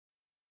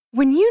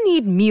When you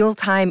need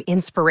mealtime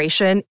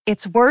inspiration,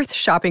 it's worth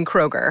shopping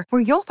Kroger,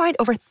 where you'll find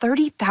over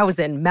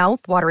 30,000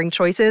 mouth-watering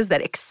choices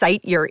that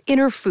excite your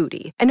inner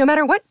foodie. And no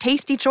matter what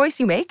tasty choice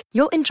you make,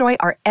 you'll enjoy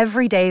our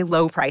everyday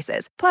low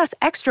prices, plus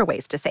extra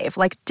ways to save,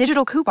 like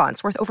digital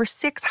coupons worth over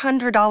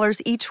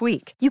 $600 each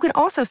week. You can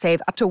also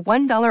save up to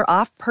 $1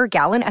 off per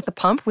gallon at the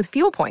pump with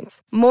fuel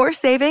points. More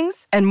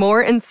savings and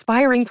more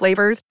inspiring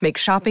flavors make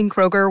shopping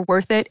Kroger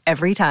worth it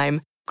every time.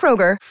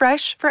 Kroger,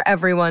 fresh for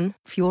everyone.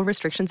 Fuel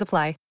restrictions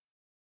apply.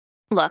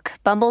 Look,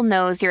 Bumble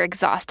knows you're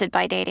exhausted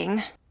by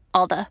dating.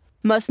 All the,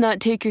 must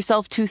not take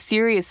yourself too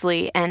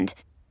seriously, and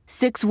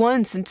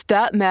 6'1" since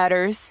that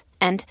matters,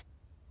 and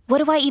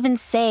what do I even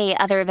say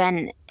other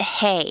than,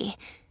 hey?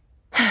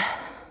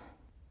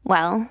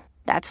 Well,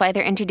 that's why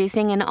they're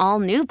introducing an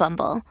all-new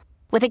Bumble,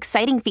 with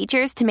exciting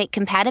features to make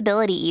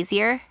compatibility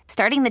easier,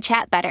 starting the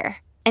chat better,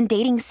 and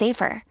dating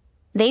safer.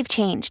 They've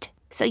changed,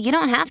 so you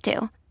don't have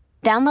to.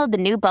 Download the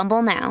new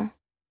Bumble now.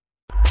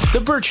 The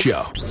Burt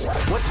Show.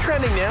 What's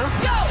trending now?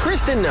 Go!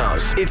 Kristen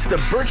knows. It's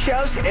The Burt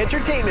Show's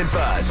entertainment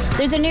buzz.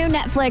 There's a new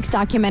Netflix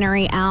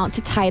documentary out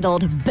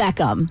titled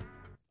Beckham,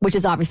 which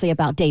is obviously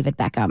about David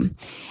Beckham,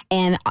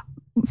 and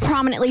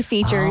prominently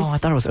features... Oh, I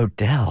thought it was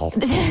Odell.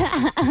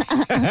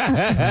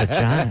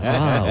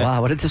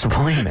 Wow, what a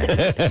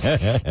disappointment.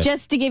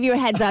 Just to give you a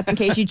heads up in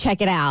case you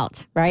check it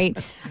out, right?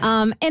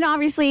 And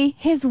obviously,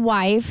 his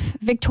wife,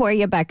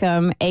 Victoria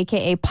Beckham,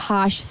 a.k.a.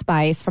 Posh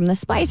Spice from the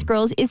Spice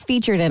Girls, is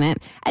featured in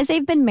it, as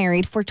they've been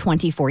married for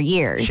 24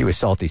 years. She was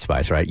Salty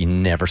Spice, right? You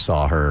never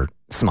saw her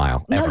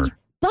smile, ever. No,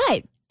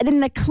 but in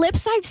the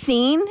clips I've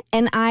seen,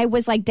 and I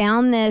was like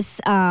down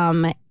this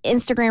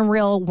Instagram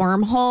reel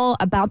wormhole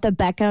about the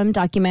Beckham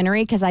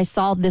documentary because I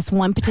saw this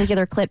one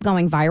particular clip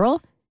going viral.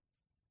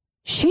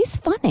 She's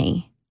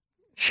funny.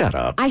 Shut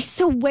up. I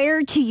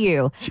swear to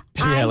you.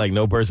 She had like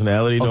no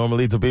personality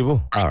normally to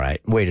people? All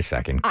right, wait a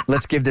second.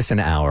 Let's give this an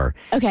hour.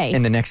 Okay.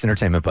 In the next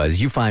Entertainment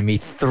Buzz, you find me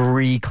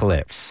 3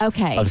 clips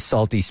of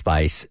Salty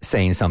Spice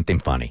saying something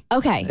funny.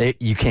 Okay.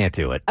 You can't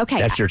do it. Okay.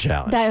 That's your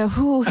challenge.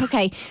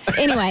 Okay.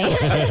 Anyway,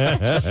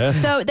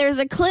 so there's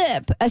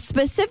a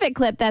specific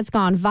clip that's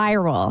gone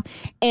viral.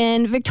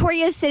 And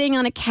Victoria's sitting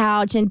on a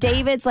couch and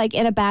David's like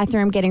in a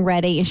bathroom getting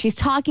ready. And she's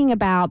talking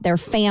about their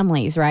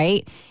families,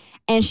 right?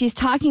 And she's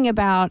talking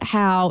about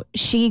how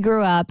she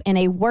grew up in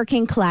a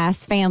working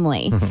class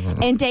family.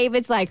 And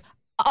David's like,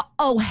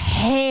 oh,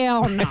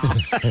 hell no.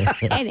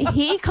 And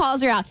he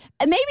calls her out.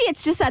 And maybe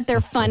it's just that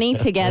they're funny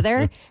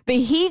together, but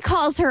he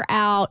calls her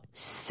out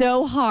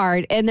so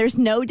hard. And there's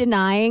no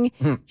denying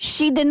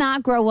she did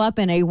not grow up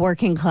in a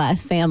working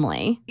class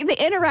family.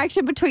 The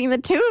interaction between the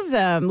two of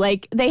them,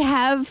 like they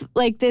have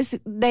like this,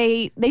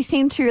 they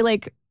seem to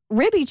like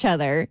rib each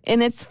other,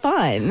 and it's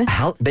fun.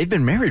 They've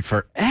been married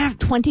for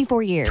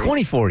 24 years.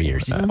 24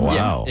 years.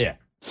 Wow. Yeah.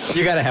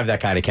 You got to have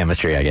that kind of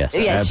chemistry, I guess.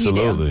 Yes,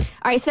 absolutely. You do.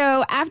 All right,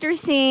 so after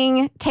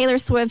seeing Taylor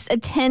Swift's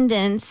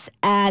attendance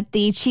at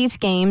the Chiefs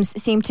games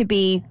seem to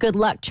be good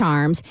luck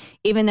charms,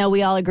 even though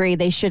we all agree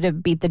they should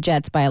have beat the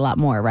Jets by a lot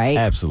more, right?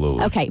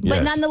 Absolutely. Okay, yes.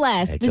 But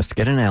nonetheless... Hey, just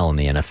get an L in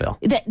the NFL.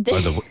 Or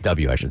the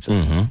W, I should say.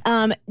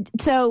 Mm-hmm.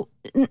 So,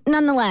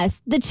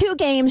 nonetheless, the 2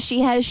 games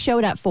she has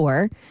showed up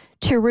for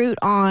to root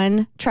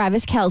on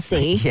Travis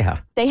Kelce. Yeah.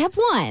 They have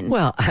won.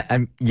 Well,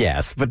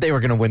 yes, but they were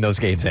going to win those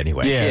games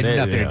anyway. Yeah, she had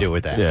nothing to do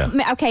with that.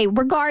 Yeah. Okay,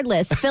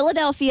 regardless,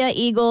 Philadelphia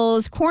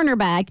Eagles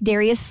cornerback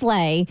Darius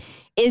Slay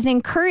is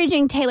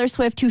encouraging Taylor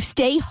Swift to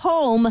stay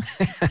home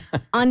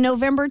on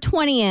November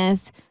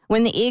 20th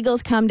when the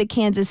Eagles come to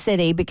Kansas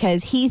City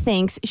because he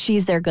thinks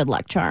she's their good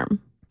luck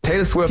charm.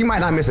 Taylor Swift, she might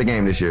not miss a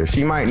game this year.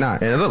 She might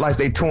not. And it looks like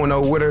they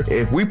 2-0 with her.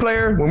 If we play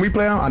her, when we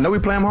play her, I know we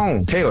play them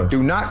home. Taylor,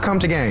 do not come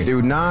to game.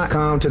 Do not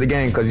come to the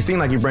game because you seem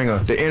like you bring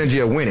the energy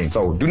of winning.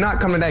 So do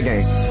not come to that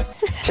game.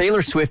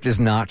 Taylor Swift is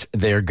not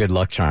their good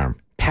luck charm.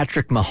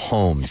 Patrick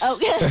Mahomes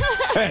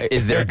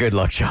is their good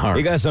luck charm.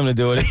 He got something to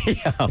do with it.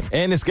 Yeah.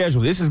 And the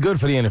schedule. This is good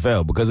for the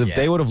NFL because if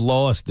they would have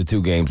lost the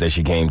 2 games that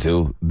she came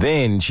to,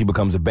 then she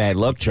becomes a bad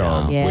luck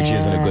charm, which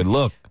isn't a good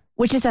look.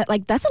 Which is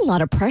that's a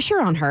lot of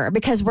pressure on her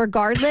because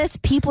regardless,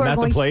 people are Not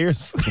going the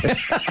players.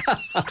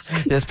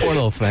 This poor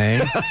little thing.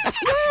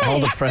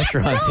 All the pressure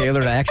on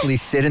Taylor to actually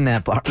sit in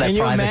that private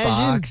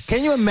box.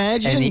 Can you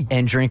imagine?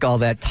 And drink all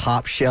that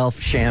top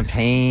shelf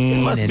champagne.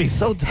 It must be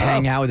so tough.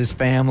 Hang out with his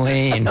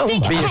family and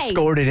be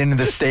escorted into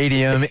the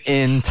stadium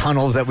in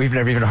tunnels that we've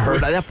never even heard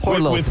of. That poor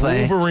little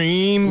thing. With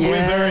Wolverine,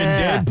 with her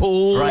in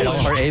Deadpool. Right,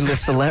 all her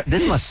A-list celeb.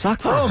 This must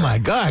suck for her. Oh my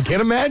God, I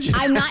can't imagine.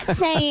 I'm not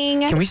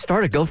saying... Can we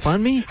start a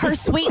GoFundMe? Her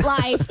sweet life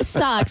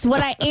sucks.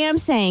 What I am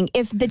saying,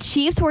 if the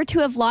Chiefs were to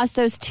have lost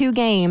those 2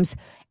 games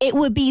it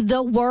would be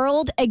the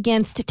world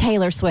against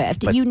Taylor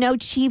Swift. But,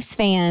 Chiefs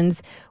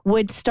fans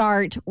would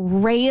start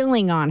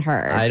railing on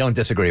her. I don't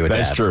disagree with that.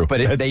 That's true.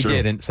 But they true.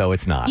 didn't, so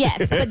it's not.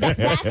 Yes, but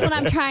that's what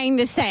I'm trying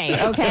to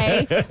say,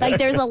 okay? Like,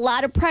 there's a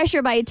lot of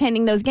pressure by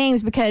attending those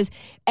games because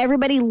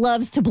everybody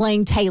loves to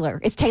blame Taylor.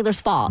 It's Taylor's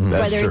fault,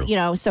 That's whether,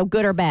 true. So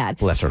good or bad.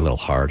 Bless her little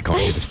heart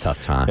going through this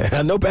tough time.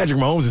 I know Patrick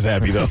Mahomes is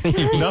happy, though.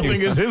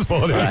 Nothing is his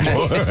fault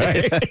anymore,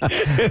 right?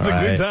 It's a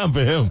good time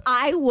for him.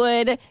 I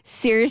would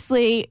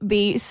seriously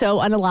be so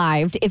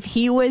unalived if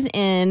he was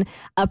in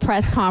a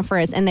press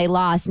conference and they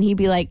lost and he'd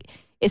be like,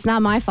 it's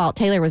not my fault.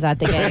 Taylor was at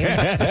the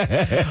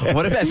game.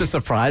 What if, as a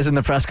surprise in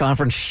the press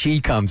conference, she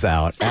comes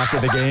out after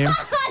the game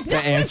to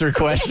answer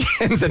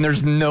questions and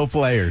there's no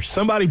players?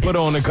 Somebody put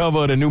on the cover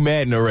of the new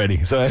Madden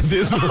already. So at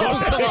this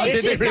point,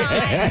 Did they really?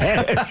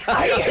 Are you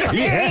serious?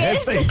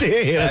 yes, they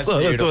did. That's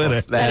on beautiful.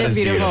 Twitter. That is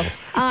beautiful.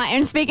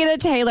 And speaking of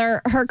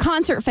Taylor, her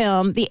concert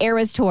film, The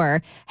Eras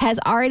Tour, has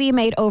already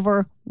made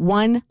over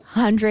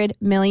 $100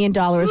 million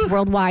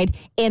worldwide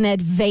in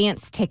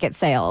advance ticket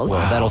sales.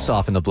 Well, that'll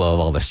soften the blow of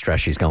all the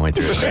stress she's going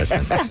through.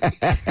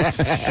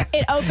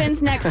 It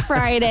opens next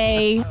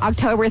Friday,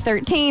 October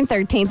 13th.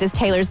 13th is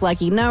Taylor's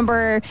lucky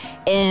number,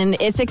 and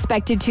it's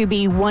expected to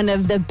be one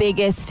of the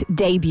biggest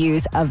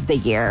debuts of the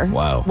year.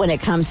 Wow. When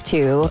it comes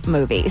to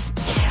movies.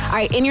 All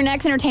right, in your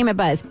next entertainment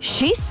buzz,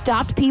 she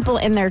stopped people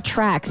in their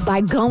tracks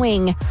by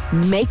going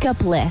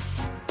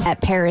makeupless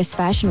at Paris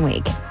Fashion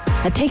Week.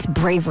 That takes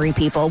bravery,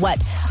 people. What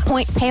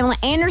point Pamela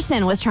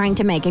Anderson was trying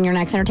to make in your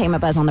next entertainment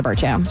buzz on The Burt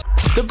Show.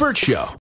 The Burt Show.